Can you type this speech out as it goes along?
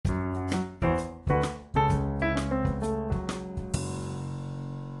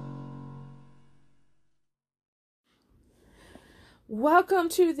Welcome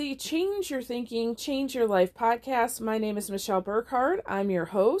to the Change Your Thinking, Change Your Life podcast. My name is Michelle Burkhardt. I'm your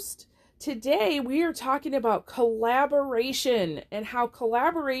host. Today we are talking about collaboration and how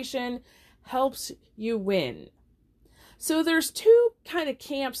collaboration helps you win. So there's two kind of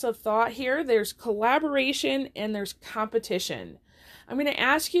camps of thought here. There's collaboration and there's competition. I'm going to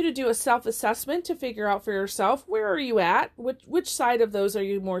ask you to do a self-assessment to figure out for yourself, where are you at? Which side of those are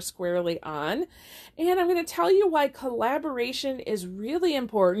you more squarely on? And I'm going to tell you why collaboration is really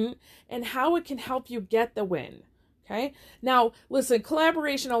important and how it can help you get the win. Okay. Now, listen,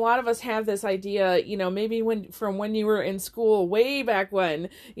 collaboration, a lot of us have this idea, maybe when you were in school way back when,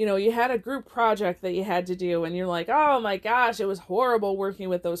 you had a group project that you had to do and you're like, oh my gosh, it was horrible working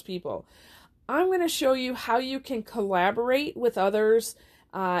with those people. I'm going to show you how you can collaborate with others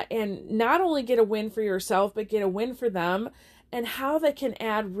and not only get a win for yourself, but get a win for them and how they can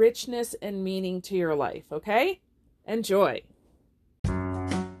add richness and meaning to your life. Okay? Enjoy.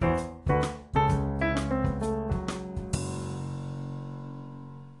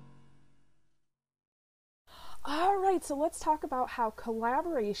 All right, so let's talk about how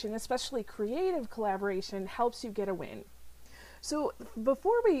collaboration, especially creative collaboration, helps you get a win. So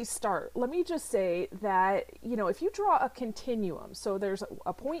before we start, let me just say that, if you draw a continuum, so there's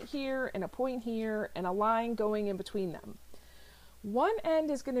a point here and a point here and a line going in between them. One end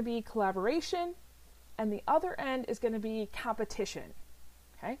is going to be collaboration and the other end is going to be competition.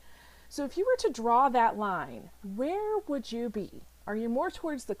 Okay? So if you were to draw that line, where would you be? Are you more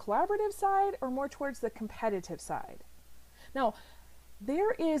towards the collaborative side or more towards the competitive side? Now,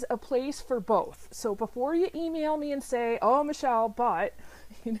 there is a place for both. So before you email me and say, oh, Michelle, but,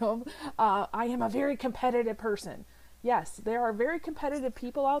 I am a very competitive person. Yes, there are very competitive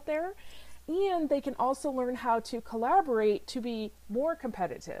people out there, and they can also learn how to collaborate to be more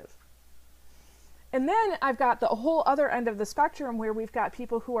competitive. And then I've got the whole other end of the spectrum where we've got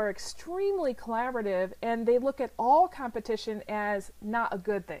people who are extremely collaborative and they look at all competition as not a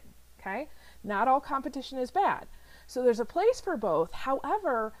good thing. Okay? Not all competition is bad. So there's a place for both.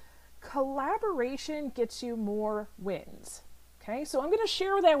 However, collaboration gets you more wins. Okay, so I'm going to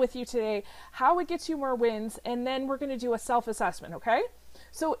share that with you today, how it gets you more wins, and then we're going to do a self-assessment, okay?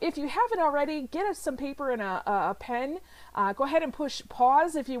 So if you haven't already, get us some paper and a pen. Go ahead and push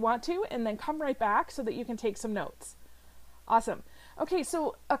pause if you want to, and then come right back so that you can take some notes. Awesome. Okay,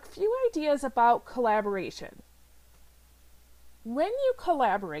 so a few ideas about collaboration. When you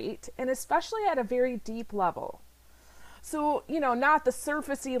collaborate, and especially at a very deep level, so, not the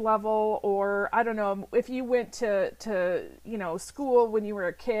surfacey level, or I don't know, if you went to school when you were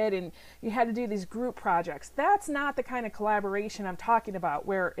a kid and you had to do these group projects, that's not the kind of collaboration I'm talking about,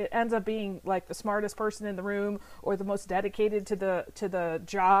 where it ends up being like the smartest person in the room or the most dedicated to the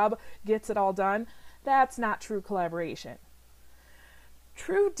job gets it all done. That's not true collaboration.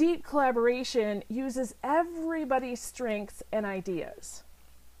 True deep collaboration uses everybody's strengths and ideas.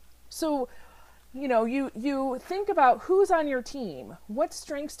 So, you think about who's on your team, what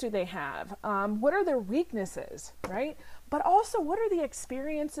strengths do they have, what are their weaknesses, right? But also, what are the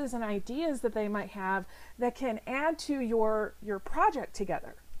experiences and ideas that they might have that can add to your project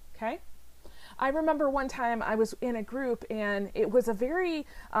together, okay? I remember one time I was in a group and it was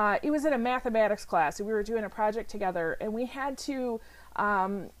it was in a mathematics class, and we were doing a project together, and we had to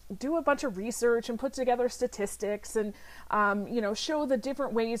do a bunch of research and put together statistics and, show the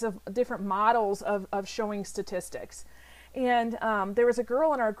different ways of different models of showing statistics. And there was a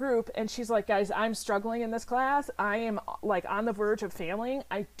girl in our group and she's like, guys, I'm struggling in this class. I am like on the verge of failing.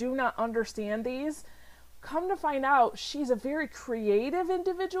 I do not understand these. Come to find out, she's a very creative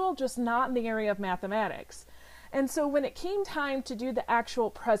individual, just not in the area of mathematics. And so when it came time to do the actual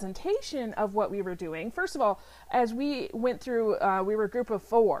presentation of what we were doing, first of all, as we went through, we were a group of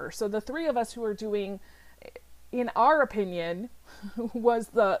 4. So the 3 of us who were doing, in our opinion, was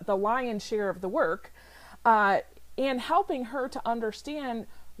the lion's share of the work, and helping her to understand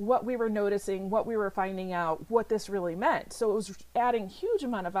what we were noticing, what we were finding out, what this really meant. So it was adding huge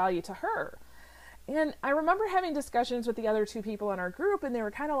amount of value to her. And I remember having discussions with the other 2 people in our group, and they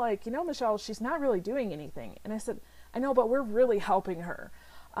were kind of like, Michelle, she's not really doing anything. And I said, I know, but we're really helping her.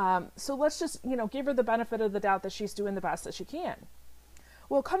 So let's just, give her the benefit of the doubt that she's doing the best that she can.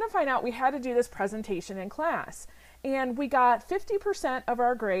 Well, come to find out, we had to do this presentation in class, and we got 50% of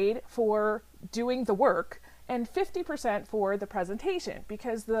our grade for doing the work and 50% for the presentation,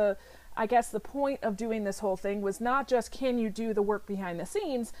 because I guess the point of doing this whole thing was not just can you do the work behind the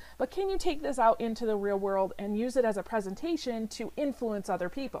scenes, but can you take this out into the real world and use it as a presentation to influence other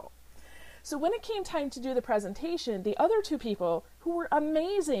people. So when it came time to do the presentation, the other 2 people who were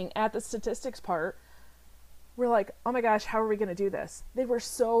amazing at the statistics part were like, oh my gosh, how are we going to do this? They were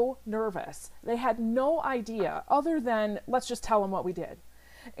so nervous. They had no idea other than let's just tell them what we did.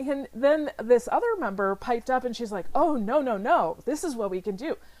 And then this other member piped up and she's like, oh, no, no, no, this is what we can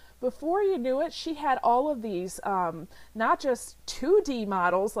do. Before you knew it, she had all of these, not just 2D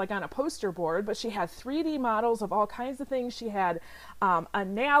models like on a poster board, but she had 3D models of all kinds of things. She had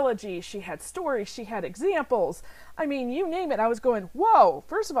analogies, she had stories, she had examples. I mean, you name it. I was going, whoa,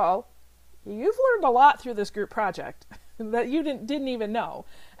 first of all, you've learned a lot through this group project that you didn't even know.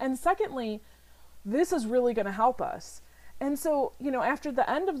 And secondly, this is really going to help us. And so, after the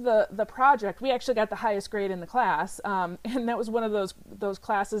end of the project, we actually got the highest grade in the class. And that was one of those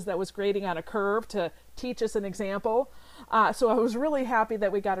classes that was grading on a curve to teach us an example. So I was really happy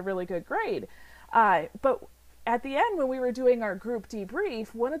that we got a really good grade. But at the end, when we were doing our group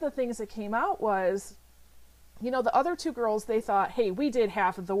debrief, one of the things that came out was, the other two girls, they thought, hey, we did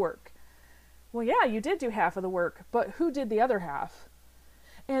half of the work. Well, yeah, you did do half of the work, but who did the other half?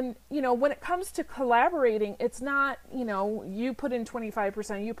 And, when it comes to collaborating, it's not, you put in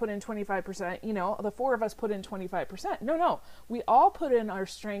 25%, you put in 25%, the four of us put in 25%. No, we all put in our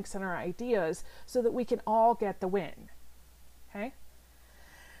strengths and our ideas so that we can all get the win. Okay?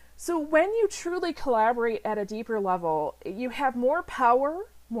 So when you truly collaborate at a deeper level, you have more power,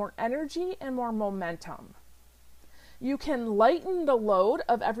 more energy, and more momentum. You can lighten the load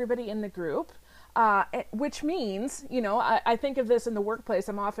of everybody in the group. Which means, I think of this in the workplace.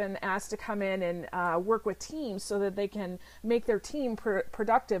 I'm often asked to come in and work with teams so that they can make their team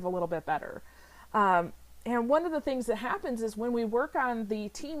productive a little bit better. And one of the things that happens is when we work on the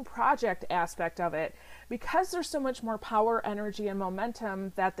team project aspect of it, because there's so much more power, energy, and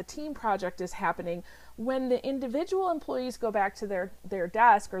momentum that the team project is happening, when the individual employees go back to their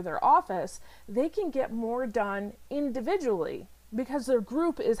desk or their office, they can get more done individually because their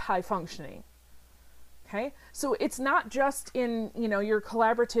group is high functioning. Okay, so it's not just in, your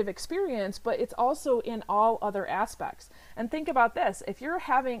collaborative experience, but it's also in all other aspects. And think about this. If you're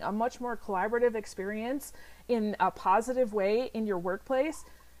having a much more collaborative experience in a positive way in your workplace,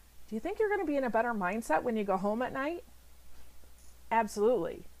 do you think you're going to be in a better mindset when you go home at night?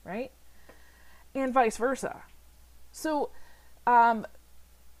 Absolutely, right? And vice versa. So,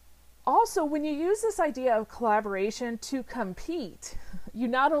 also, when you use this idea of collaboration to compete, you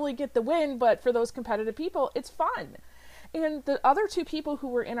not only get the win, but for those competitive people, it's fun. And the other two people who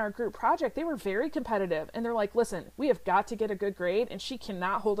were in our group project, they were very competitive. And they're like, listen, we have got to get a good grade, and she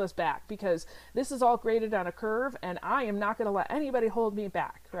cannot hold us back because this is all graded on a curve, and I am not going to let anybody hold me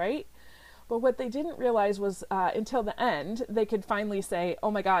back, right? But what they didn't realize was until the end, they could finally say,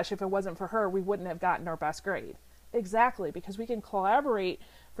 oh my gosh, if it wasn't for her, we wouldn't have gotten our best grade. Exactly, because we can collaborate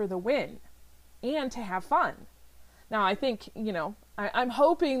for the win and to have fun. Now, I think, I'm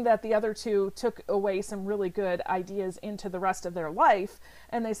hoping that the other two took away some really good ideas into the rest of their life,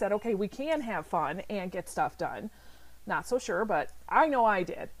 and they said, okay, we can have fun and get stuff done. Not so sure, but I know I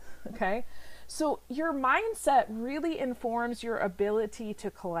did, okay? So your mindset really informs your ability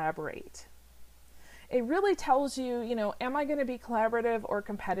to collaborate. It really tells you, am I going to be collaborative or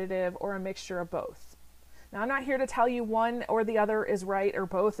competitive or a mixture of both? Now, I'm not here to tell you one or the other is right or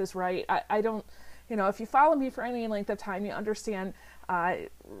both is right. I don't, if you follow me for any length of time, you understand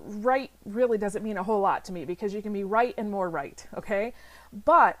right really doesn't mean a whole lot to me because you can be right and more right, okay?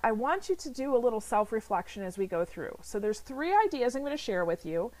 But I want you to do a little self-reflection as we go through. So there's 3 ideas I'm going to share with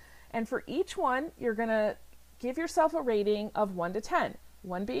you, and for each one, you're going to give yourself a rating of 1 to 10,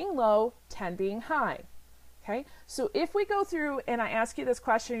 1 being low, 10 being high. Okay, so if we go through and I ask you this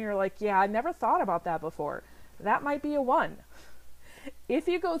question, you're like, yeah, I never thought about that before. That might be a 1. If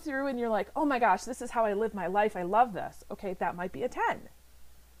you go through and you're like, oh my gosh, this is how I live my life, I love this. Okay, that might be a 10.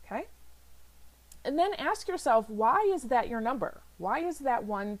 Okay, and then ask yourself, why is that your number? Why is that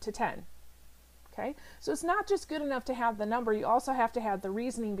 1 to 10? Okay, so it's not just good enough to have the number, you also have to have the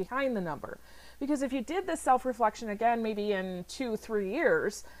reasoning behind the number. Because if you did this self-reflection again, maybe in 2-3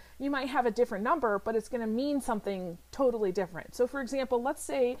 years, you might have a different number, but it's going to mean something totally different. So for example, let's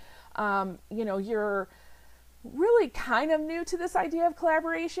say, you're really kind of new to this idea of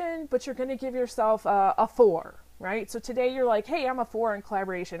collaboration, but you're going to give yourself a 4, right? So today you're like, hey, I'm a 4 in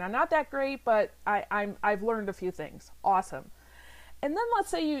collaboration. I'm not that great, but I've learned a few things. Awesome. And then let's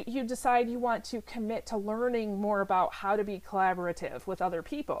say you decide you want to commit to learning more about how to be collaborative with other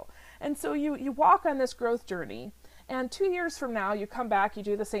people. And so you walk on this growth journey, and 2 years from now, you come back, you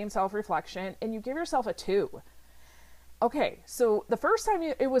do the same self-reflection, and you give yourself a 2. Okay, so the first time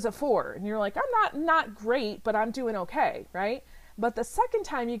it was a 4, and you're like, I'm not great, but I'm doing okay, right? But the second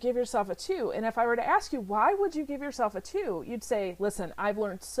time you give yourself a 2, and if I were to ask you, why would you give yourself a 2? You'd say, listen, I've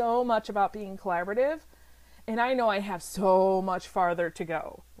learned so much about being collaborative, And I know I have so much farther to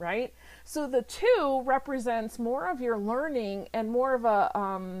go, right? So the 2 represents more of your learning and more of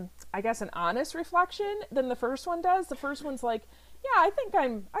a, I guess, an honest reflection than the first one does. The first one's like, yeah, I think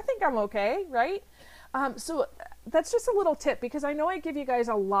I'm okay, right? So that's just a little tip, because I know I give you guys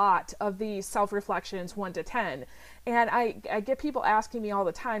a lot of these self-reflections 1 to 10. And I get people asking me all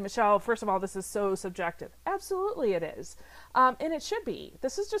the time, Michelle, first of all, this is so subjective. Absolutely it is. And it should be.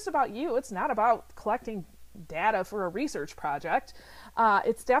 This is just about you. It's not about collecting data for a research project.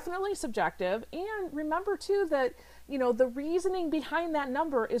 It's definitely subjective. And remember too that, the reasoning behind that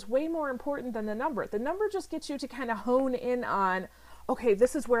number is way more important than the number. The number just gets you to kind of hone in on, okay,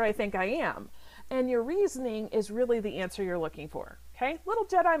 this is where I think I am. And your reasoning is really the answer you're looking for. Okay, little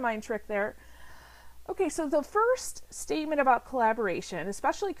Jedi mind trick there. Okay, so the first statement about collaboration,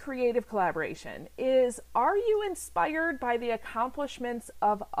 especially creative collaboration, is, are you inspired by the accomplishments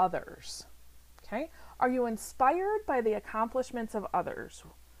of others? Okay, are you inspired by the accomplishments of others?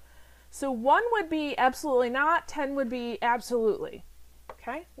 So 1 would be absolutely not, 10 would be absolutely.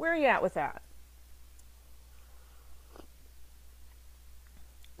 Okay, where are you at with that?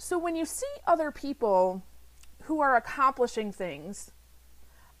 So when you see other people who are accomplishing things,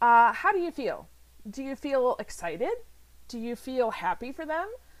 how do you feel? Do you feel excited? Do you feel happy for them?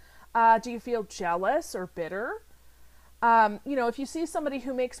 Do you feel jealous or bitter? If you see somebody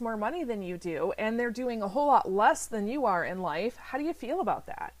who makes more money than you do and they're doing a whole lot less than you are in life, how do you feel about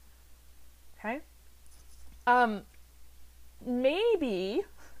that? Okay. Maybe,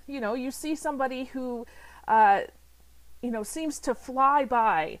 you see somebody who, seems to fly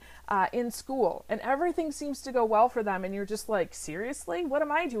by in school and everything seems to go well for them. And you're just like, seriously, what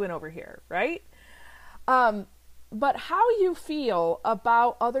am I doing over here? Right? But how you feel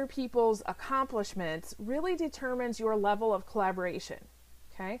about other people's accomplishments really determines your level of collaboration.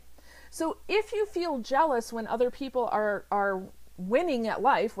 Okay? So if you feel jealous when other people are winning at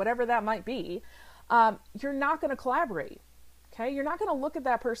life, whatever that might be, you're not going to collaborate. Okay? You're not going to look at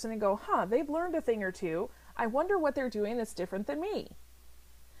that person and go, they've learned a thing or two. I wonder what they're doing that's different than me.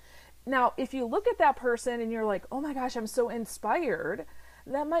 Now, if you look at that person and you're like, oh my gosh, I'm so inspired,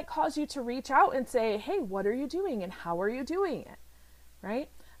 that might cause you to reach out and say, hey, what are you doing and how are you doing it? Right?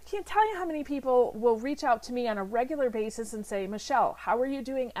 I can't tell you how many people will reach out to me on a regular basis and say, Michelle, how are you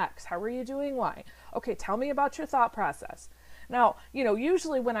doing X? How are you doing Y? Okay, tell me about your thought process. Now,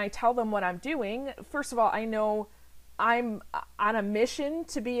 usually when I tell them what I'm doing, first of all, I know I'm on a mission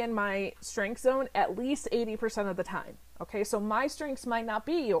to be in my strength zone at least 80% of the time. Okay, so my strengths might not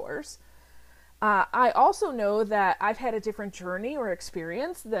be yours. I also know that I've had a different journey or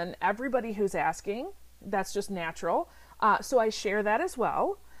experience than everybody who's asking. That's just natural. So I share that as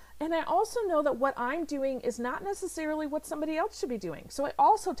well. And I also know that what I'm doing is not necessarily what somebody else should be doing. So I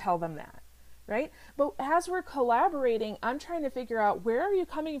also tell them that, right? But as we're collaborating, I'm trying to figure out, where are you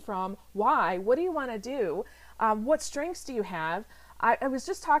coming from? Why? What do you want to do? What strengths do you have? I was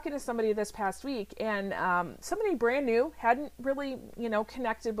just talking to somebody this past week, and somebody brand new, hadn't really,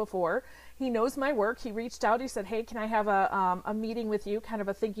 connected before. He knows my work. He reached out. He said, hey, can I have a meeting with you, kind of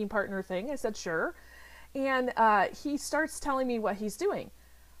a thinking partner thing? I said, sure. And he starts telling me what he's doing.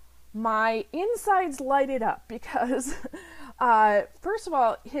 My insides lighted up because, first of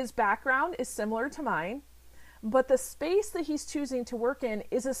all, his background is similar to mine. But the space that he's choosing to work in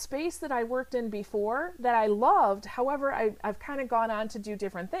is a space that I worked in before that I loved. However, I've kind of gone on to do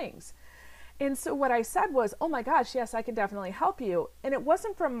different things. And so what I said was, oh my gosh, yes, I can definitely help you. And it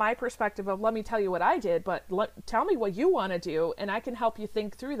wasn't from my perspective of, let me tell you what I did, but tell me what you want to do, and I can help you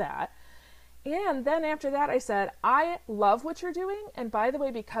think through that. And then after that, I said, I love what you're doing. And by the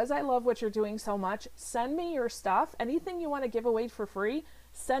way, because I love what you're doing so much, send me your stuff. Anything you want to give away for free,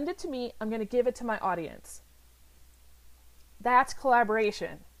 send it to me. I'm going to give it to my audience. That's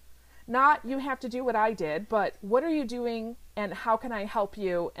collaboration. Not you have to do what I did, but what are you doing and how can I help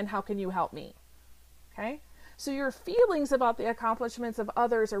you and how can you help me? Okay? So your feelings about the accomplishments of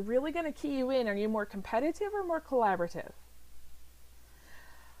others are really going to key you in. Are you more competitive or more collaborative?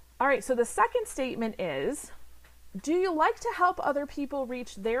 All right, so the second statement is, do you like to help other people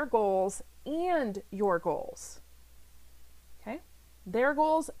reach their goals and your goals? Okay? Their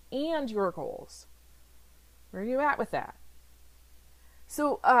goals and your goals. Where are you at with that?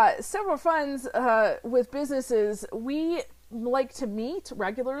 So several friends with businesses, we like to meet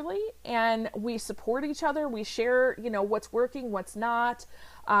regularly and we support each other. We share, what's working, what's not.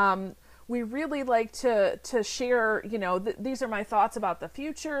 We really like to share, these are my thoughts about the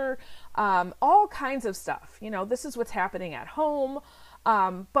future, all kinds of stuff. This is what's happening at home.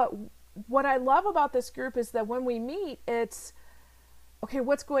 But what I love about this group is that when we meet, Okay,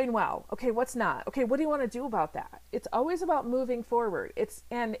 what's going well? Okay, what's not? Okay, what do you want to do about that? It's always about moving forward. It's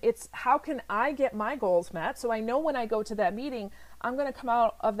how can I get my goals met, so I know when I go to that meeting, I'm going to come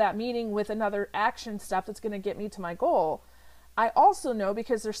out of that meeting with another action step that's going to get me to my goal. I also know,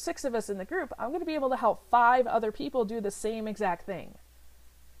 because there's 6 of us in the group, I'm going to be able to help 5 other people do the same exact thing.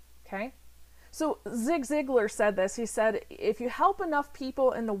 Okay? So Zig Ziglar said this. He said, if you help enough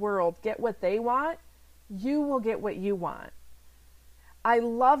people in the world get what they want, you will get what you want. I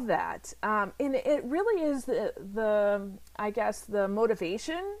love that. And it really is I guess, the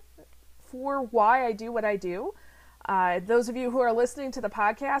motivation for why I do what I do. Those of you who are listening to the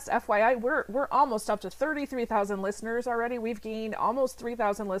podcast, FYI, we're almost up to 33,000 listeners already. We've gained almost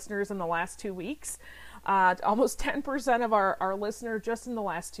 3,000 listeners in the last 2 weeks. Almost 10% of our listeners just in the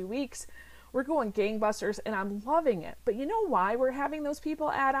last 2 weeks. We're going gangbusters, and I'm loving it. But you know why we're having those people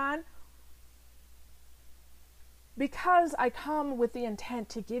add on? Because I come with the intent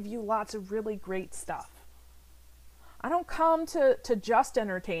to give you lots of really great stuff. I don't come to just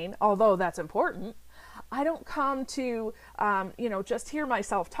entertain, although that's important. I don't come to, just hear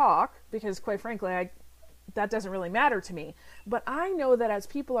myself talk, because quite frankly, that doesn't really matter to me. But I know that as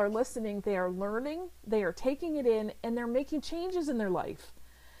people are listening, they are learning, they are taking it in, and they're making changes in their life.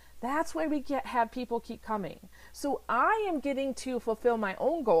 That's why we have people keep coming. So I am getting to fulfill my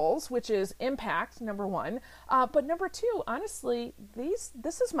own goals, which is impact, number 1. But number 2, honestly,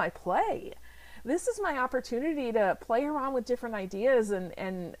 this is my play. This is my opportunity to play around with different ideas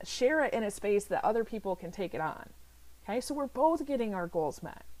and share it in a space that other people can take it on. Okay, so we're both getting our goals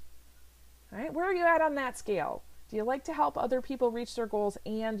met. All right, where are you at on that scale? Do you like to help other people reach their goals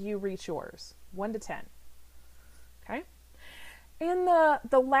and you reach yours? 1 to 10. Okay. And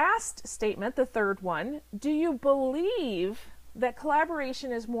the last statement, the third one, do you believe that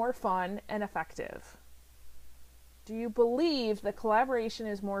collaboration is more fun and effective? Do you believe that collaboration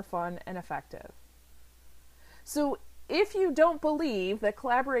is more fun and effective? So if you don't believe that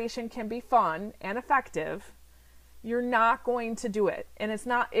collaboration can be fun and effective, you're not going to do it. And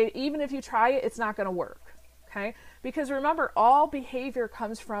even if you try it, it's not going to work. Okay? Because remember, all behavior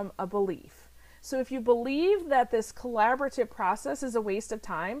comes from a belief. So if you believe that this collaborative process is a waste of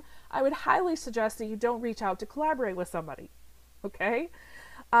time, I would highly suggest that you don't reach out to collaborate with somebody. Okay?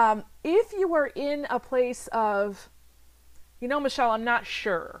 If you are in a place of, Michelle, I'm not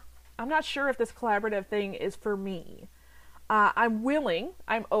sure. I'm not sure if this collaborative thing is for me. I'm willing,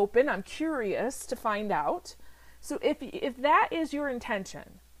 I'm open, I'm curious to find out. So if that is your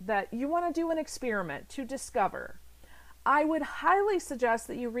intention, that you want to do an experiment to discover, I would highly suggest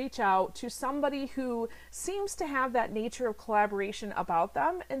that you reach out to somebody who seems to have that nature of collaboration about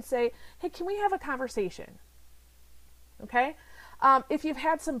them and say, hey, can we have a conversation? Okay? If you've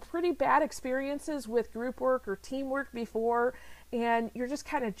had some pretty bad experiences with group work or teamwork before and you're just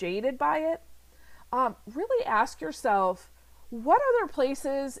kind of jaded by it, really ask yourself, what other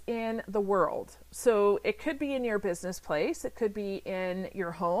places in the world? So it could be in your business place, it could be in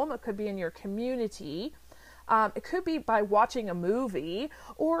your home, it could be in your community, it could be by watching a movie,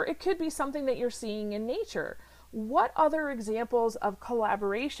 or it could be something that you're seeing in nature. What other examples of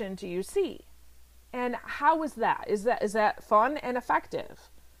collaboration do you see? And how is that? Is that fun and effective?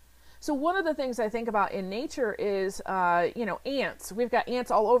 So one of the things I think about in nature is, ants. We've got ants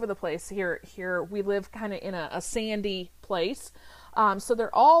all over the place here. Here we live kind of in a sandy place. So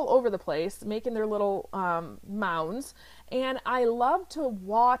they're all over the place making their little mounds. And I love to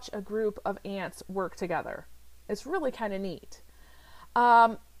watch a group of ants work together. It's really kind of neat.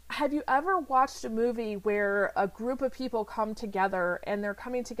 Have you ever watched a movie where a group of people come together and they're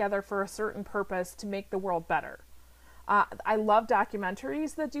coming together for a certain purpose to make the world better? I love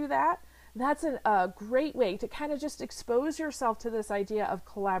documentaries that do that. That's a great way to kind of just expose yourself to this idea of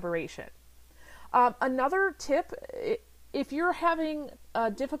collaboration. Another tip, if you're having a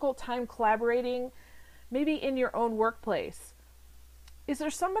difficult time collaborating, maybe in your own workplace, is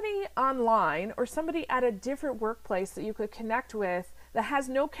there somebody online or somebody at a different workplace that you could connect with that has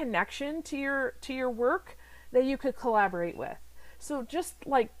no connection to your work that you could collaborate with? So just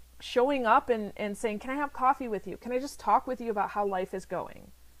like showing up and saying, can I have coffee with you? Can I just talk with you about how life is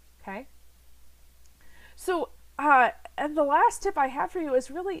going? Okay. So, and the last tip I have for you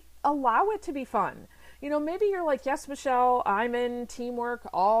is really allow it to be fun. Maybe you're like, yes, Michelle, I'm in teamwork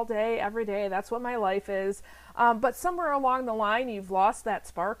all day, every day. That's what my life is. But somewhere along the line, you've lost that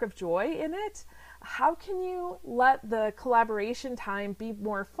spark of joy in it. How can you let the collaboration time be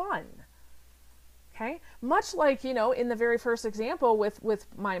more fun? Okay. Much like, in the very first example with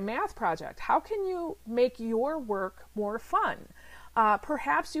my math project, how can you make your work more fun?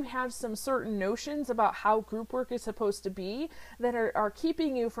 Perhaps you have some certain notions about how group work is supposed to be that are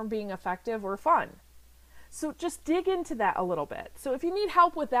keeping you from being effective or fun. So just dig into that a little bit. So if you need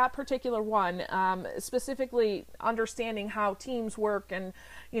help with that particular one, specifically understanding how teams work and,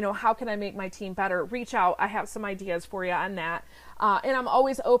 how can I make my team better, reach out. I have some ideas for you on that. And I'm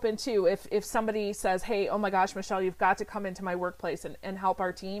always open to, if somebody says, hey, oh my gosh, Michelle, you've got to come into my workplace and help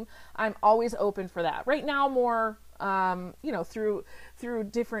our team. I'm always open for that. Right now, more, through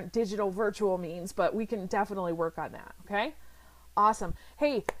different digital virtual means, but we can definitely work on that. Okay. Awesome.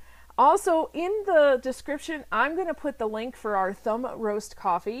 Hey, also, in the description, I'm going to put the link for our Thumb Roast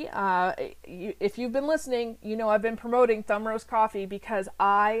Coffee. If you've been listening, I've been promoting Thumb Roast Coffee because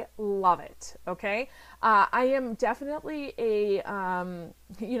I love it, okay? I am definitely a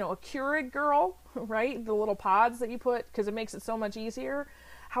Keurig girl, right? The little pods that you put, because it makes it so much easier.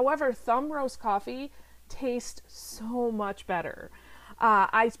 However, Thumb Roast Coffee tastes so much better.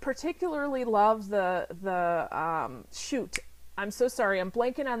 I particularly love the shoot. I'm so sorry, I'm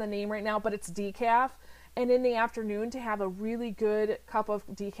blanking on the name right now, but it's decaf. And in the afternoon, to have a really good cup of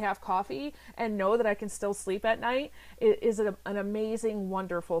decaf coffee and know that I can still sleep at night is an amazing,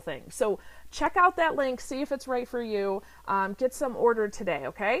 wonderful thing. So check out that link, see if it's right for you. Get some ordered today,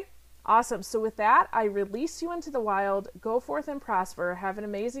 okay? Awesome. So with that, I release you into the wild. Go forth and prosper. Have an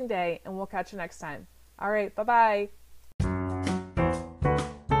amazing day, and we'll catch you next time. All right, bye-bye.